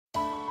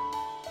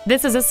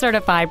This is a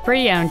certified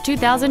pre-owned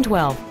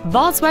 2012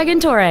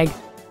 Volkswagen Touareg.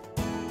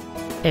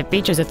 It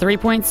features a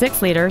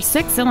 3.6-liter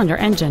six-cylinder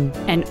engine,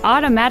 an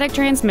automatic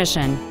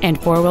transmission,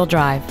 and four-wheel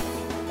drive.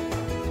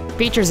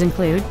 Features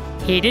include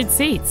heated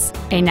seats,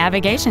 a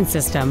navigation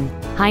system,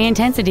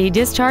 high-intensity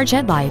discharge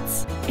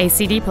headlights, a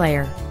CD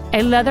player,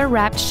 a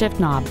leather-wrapped shift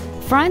knob,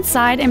 front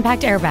side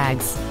impact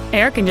airbags,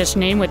 air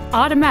conditioning with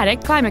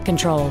automatic climate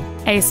control,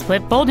 a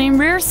split folding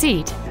rear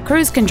seat,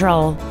 cruise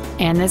control,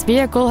 and this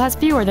vehicle has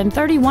fewer than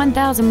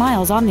 31,000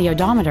 miles on the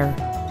odometer.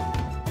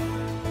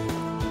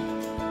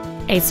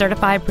 A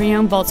certified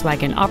pre-owned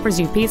Volkswagen offers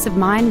you peace of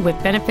mind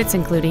with benefits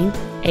including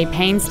a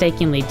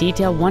painstakingly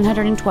detailed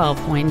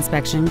 112-point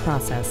inspection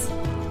process,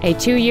 a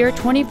 2-year,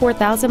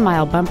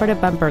 24,000-mile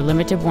bumper-to-bumper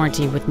limited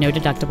warranty with no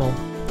deductible,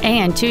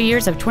 and 2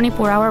 years of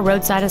 24-hour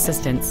roadside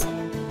assistance.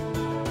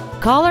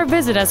 Call or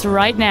visit us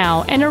right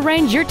now and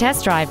arrange your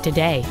test drive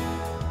today.